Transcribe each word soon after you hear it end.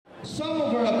Some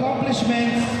of her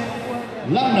accomplishments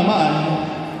lang naman,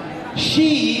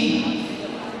 she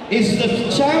is the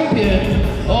champion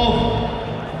of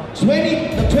the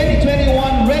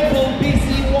 2021 Red Bull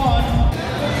BC1.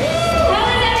 How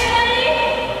is everybody?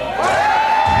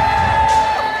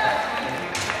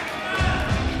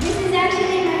 This is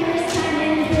actually my first time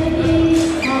in the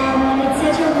Philippines. It's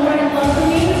such a warm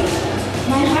welcoming.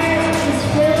 My heart is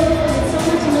filled with so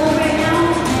much love right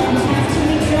now. The past 2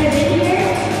 weeks that I've been here,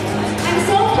 I'm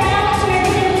so proud to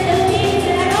represent the Philippines,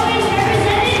 and I've always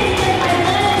represented because my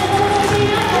blood is supposed to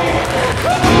be out there.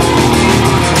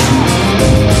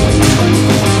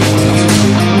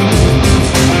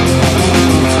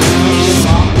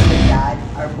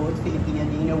 Filipino.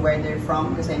 Do you know where they're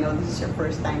from? Because I know this is your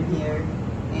first time here,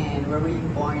 and where were you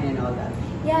born and all that?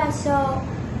 Yeah, so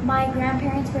my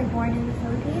grandparents were born in the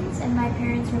Philippines and my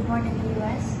parents were born in the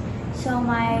US. So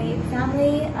my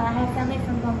family, I have family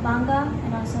from Pampanga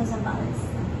and also Zambales.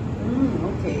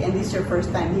 Okay, and this is your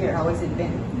first time here. How has it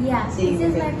been? Yeah, this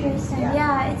is my first time.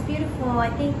 Yeah, it's beautiful. I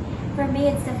think for me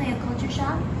it's definitely a culture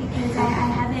shock because I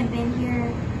haven't been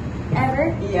here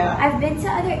ever. Yeah. I've been to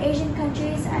other Asian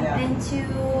countries. I've been to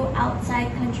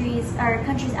outside countries or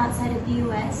countries outside of the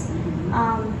US.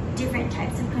 Different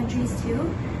types of countries too.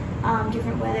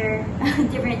 Different weather,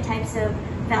 different types of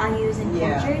values and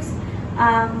cultures.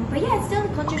 But yeah, it's still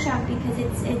a culture shock because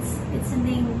it's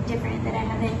something different that I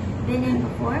haven't been in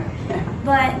before.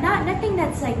 But nothing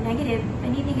that's like negative. If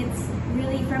anything, it's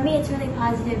really, for me, it's really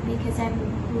positive because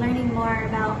I'm learning more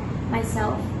about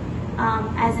myself.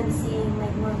 As I'm seeing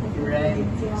like more of the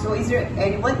Philippines. Yeah. So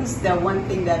what is the one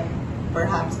thing that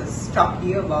perhaps has struck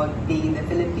you about being in the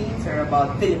Philippines or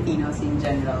about Filipinos in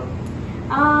general?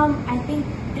 I think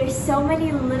there's so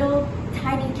many little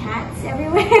tiny cats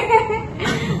everywhere.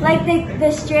 Like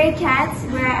the stray cats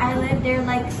where I live, they're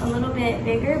like a little bit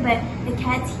bigger, but the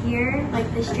cats here, like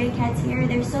the stray cats here,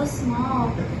 they're so small.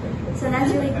 So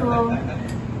that's really cool.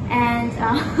 And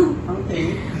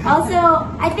also,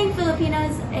 I think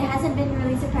Filipinos, it hasn't been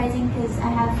really surprising because I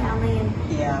have family and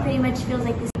pretty much feels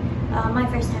like this my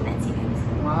first time at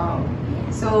SEAGAMES. Wow. Yeah.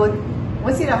 So,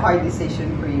 was it a hard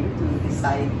decision for you to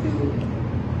decide to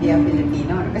be a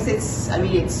Filipino? Because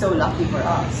it's so lucky for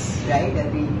us, right? That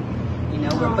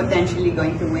we're potentially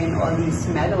going to win all these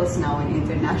medals now in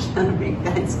international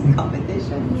breakdancing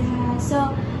competition. Yeah,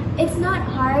 so it's not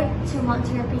hard to want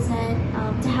to represent,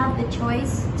 to have the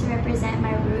choice to represent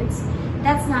my roots.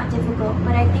 That's not difficult,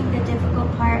 but I think the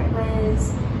difficult part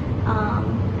was,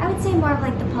 I would say more of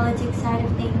like the politics side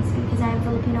of things because I'm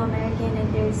Filipino-American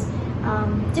and there's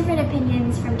different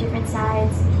opinions from different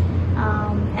sides.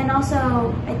 And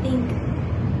also, I think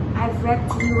I've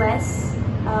repped US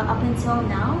up until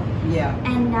now. Yeah.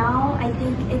 And now I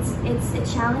think it's a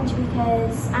challenge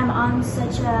because I'm on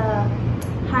such a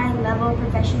high-level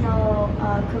professional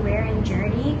career and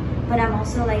journey, but I'm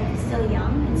also like still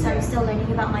young, and so I'm still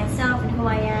learning about myself and who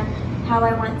I am, how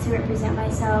I want to represent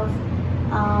myself,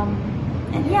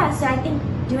 and yeah. So I think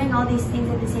doing all these things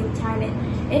at the same time,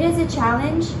 it is a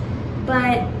challenge,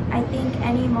 but I think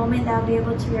any moment that I'll be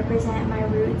able to represent my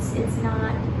roots,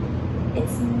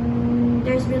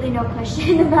 there's really no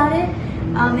question about it.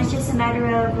 It's just a matter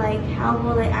of like how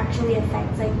will it actually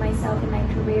affect like myself and my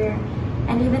career.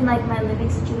 And even like my living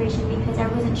situation because I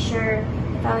wasn't sure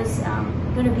if I was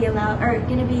going to be allowed or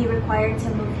going to be required to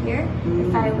move here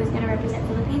if I was going to represent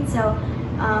Philippines. So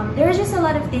there was just a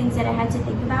lot of things that I had to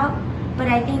think about. But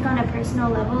I think on a personal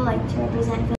level, like to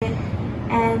represent Philippines,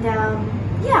 and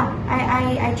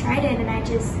I tried it and I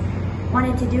just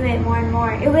wanted to do it more and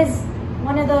more. It was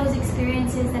one of those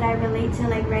experiences that I relate to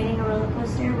like riding a roller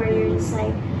coaster where you're just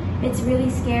like, it's really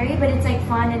scary, but it's like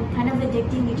fun and kind of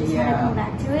addicting. You just want to come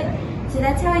back to it. So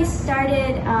that's how I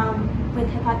started with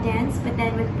hip-hop dance, but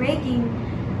then with breaking,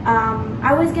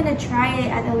 I was going to try it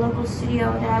at the local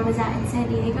studio that I was at in San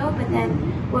Diego, but then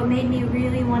what made me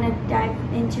really want to dive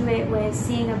into it was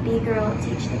seeing a B-girl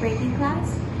teach the breaking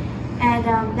class. And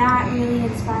that really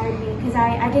inspired me because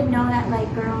I didn't know that like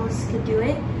girls could do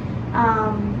it.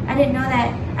 I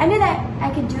knew that I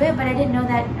could do it, but I didn't know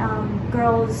that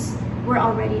girls were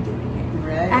already doing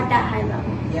it at that high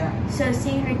level. Yeah. So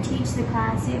seeing her teach the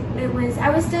class, I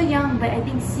was still young, but I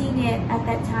think seeing it at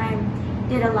that time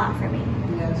did a lot for me.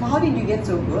 Yeah. So how did you get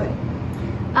so good?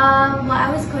 Well, I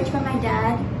was coached by my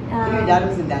dad. So your dad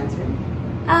was a dancer?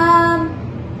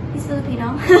 He's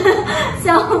Filipino.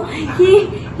 So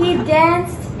he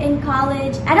danced in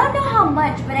college. I don't know how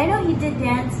much, but I know he did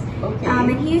dance. Okay.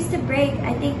 And he used to break,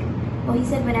 I think, well, he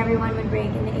said when everyone would break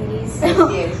in the 80s. So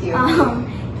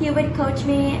he would coach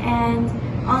me, and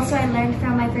Also, I learned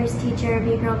from my first teacher,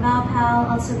 B-Girl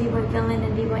Valpal, also B-Boy Villain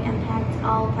and B-Boy Impact,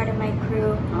 all part of my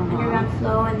crew, Underground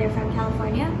Flow, and they're from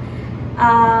California.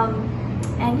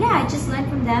 And yeah, I just learned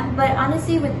from them. But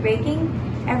honestly, with breaking,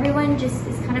 everyone just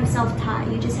is kind of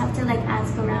self-taught. You just have to like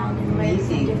ask around and learn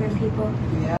from different people.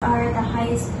 Yeah. Are the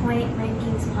highest point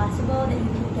rankings possible that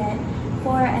you can get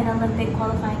for an Olympic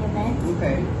qualifying event.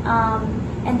 Okay.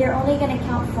 And they're only going to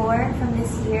count 4 from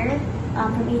this year,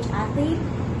 from each athlete,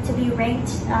 to be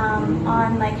ranked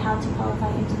on like how to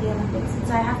qualify into the Olympics. And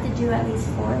so I have to do at least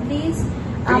 4 of these.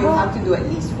 So you have to do at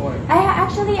least 4. I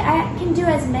can do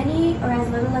as many or as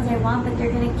little as I want, but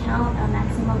they're going to count a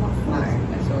maximum of 4.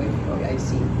 So I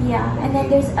see. Yeah, and then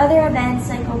there's other events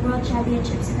like a World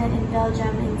Championships event in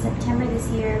Belgium in September this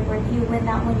year, where if you win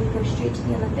that one, you go straight to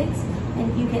the Olympics.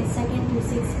 And if you get 2nd through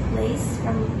 6th place,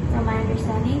 from my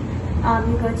understanding,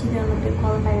 you go to the Olympic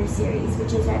Qualifier Series,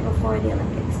 which is right before the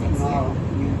Olympics next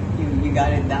year. You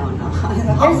got it down, huh?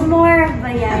 There's more,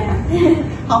 but yeah.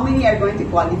 How many are going to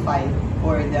qualify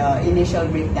for the initial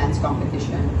breakdance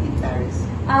competition in Paris?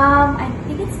 I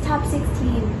think it's top 16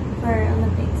 for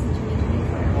Olympics in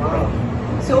 2024. Wow.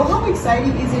 So how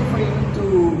exciting is it for you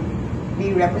to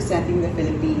be representing the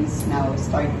Philippines now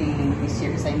starting this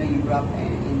year? Because I know you grew up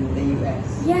in the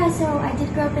US. Yeah, so I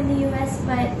did grow up in the US,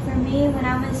 but for me, when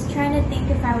I was trying to think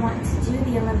if I want to do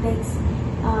the Olympics,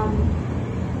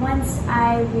 once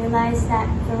I realized that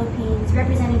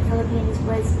representing Philippines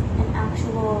was an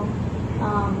actual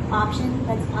option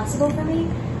that's possible for me,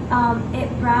 it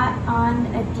brought on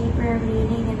a deeper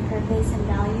meaning and purpose and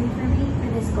value for me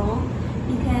for this goal.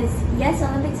 Because yes,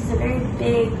 Olympics is a very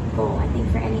big goal, I think,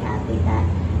 for any athlete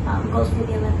that goes for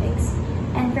the Olympics.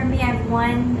 And for me, I've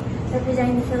won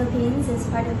representing the Philippines as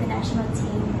part of the national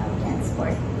team of dance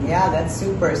sport. Yeah, that's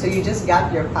super. So you just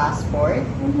got your passport.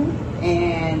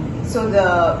 And so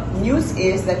the news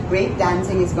is that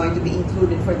breakdancing is going to be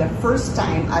included for the first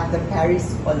time at the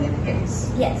Paris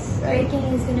Olympics. Yes, right?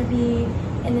 breaking is going to be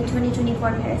in the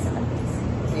 2024 Paris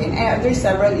Olympics. Okay. And are there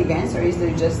several events, or is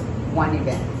there just one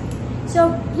event?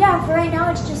 So yeah, for right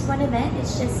now it's just one event.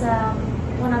 It's just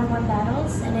one-on-one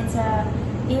battles, and it's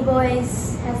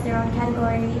B-boys has their own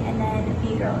category, and then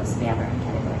B-girls, they have their own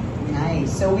category.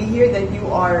 Nice. So we hear that you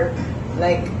are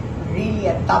like really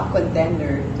a top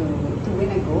contender to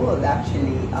win a gold,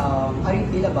 actually. How do you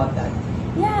feel about that?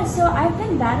 Yeah, so I've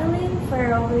been battling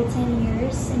for over 10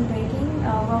 years in breaking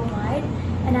worldwide,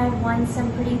 and I've won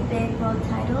some pretty big world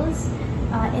titles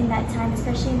in that time,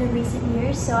 especially in the recent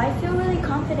years. So I feel really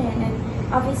confident,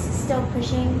 and obviously still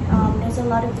pushing. There's a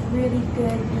lot of really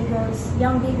good B-girls,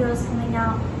 young B-girls coming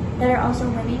out that are also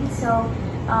winning. So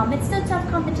it's still tough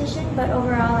competition, but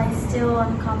overall I still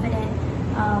am confident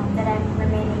that I'm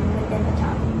remaining within the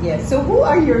top. Yes. So who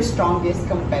are your strongest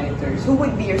competitors? Who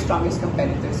would be your strongest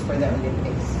competitors for the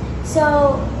Olympics?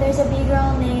 So there's a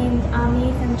B-girl named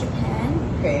Ami from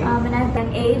Japan. Okay. And I've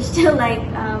been aged to like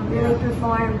really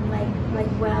perform like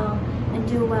well and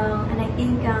do well. And I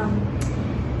think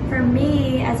for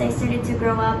me, as I started to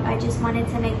grow up, I just wanted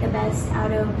to make the best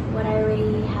out of what I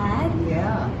already had.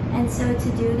 Yeah. And so to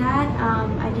do that,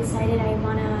 I decided I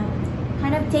want to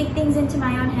kind of take things into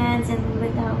my own hands, and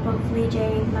with the help of Lee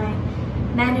J, my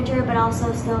manager, but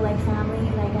also still like family,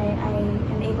 like I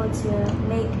am able to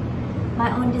make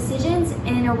my own decisions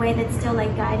in a way that's still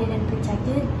like guided and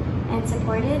protected and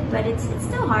supported, but it's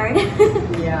still hard.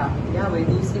 Yeah, but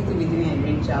you seem to be doing a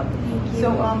great job. Thank you.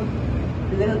 So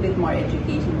a little bit more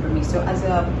education for me. So as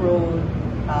a pro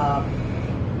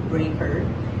breaker,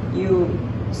 you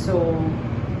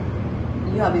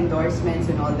have endorsements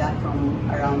and all that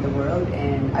from around the world,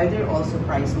 and are there also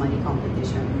prize money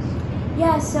competitions?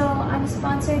 Yeah, so I'm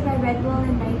sponsored by Red Bull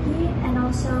and Nike, and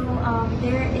also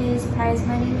there is prize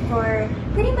money for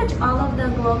pretty much all of the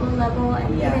global level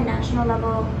and even national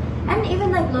level, and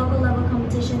even like local level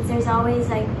competitions. There's always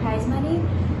like prize money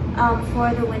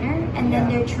for the winner, and then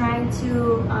they're trying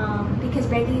to, because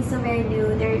breaking is still very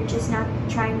new, they're just not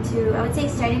trying to, I would say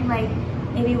starting like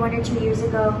maybe 1 or 2 years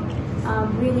ago,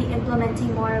 really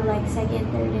implementing more of like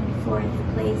 2nd, 3rd, and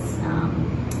 4th place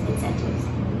incentives.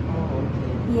 Oh,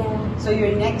 okay. Yeah. So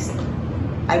your next,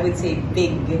 I would say,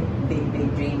 big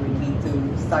dream would be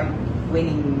to start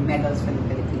winning medals for the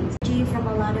Philippines. From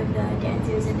a lot of the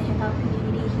dancers in the hip-hop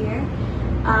community here.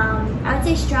 I would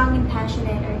say strong and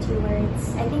passionate are 2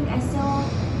 words. I think I still,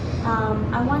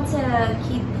 I want to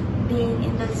keep being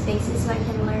in those spaces so I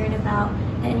can learn about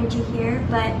the energy here,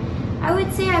 but I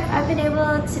would say I've been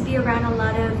able to be around a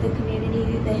lot of the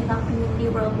community, the hip-hop community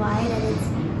worldwide, and it's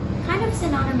kind of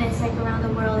synonymous like around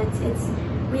the world.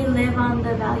 We live on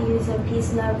the values of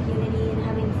peace, love, unity, and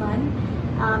having fun.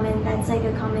 and that's like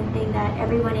a common thing that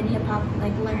everyone in hip hop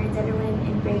like learns, everyone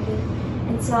in breaking.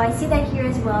 And so I see that here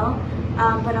as well,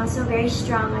 but also very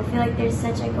strong. I feel like there's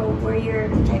such like a warrior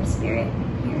type spirit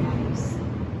here. Nice.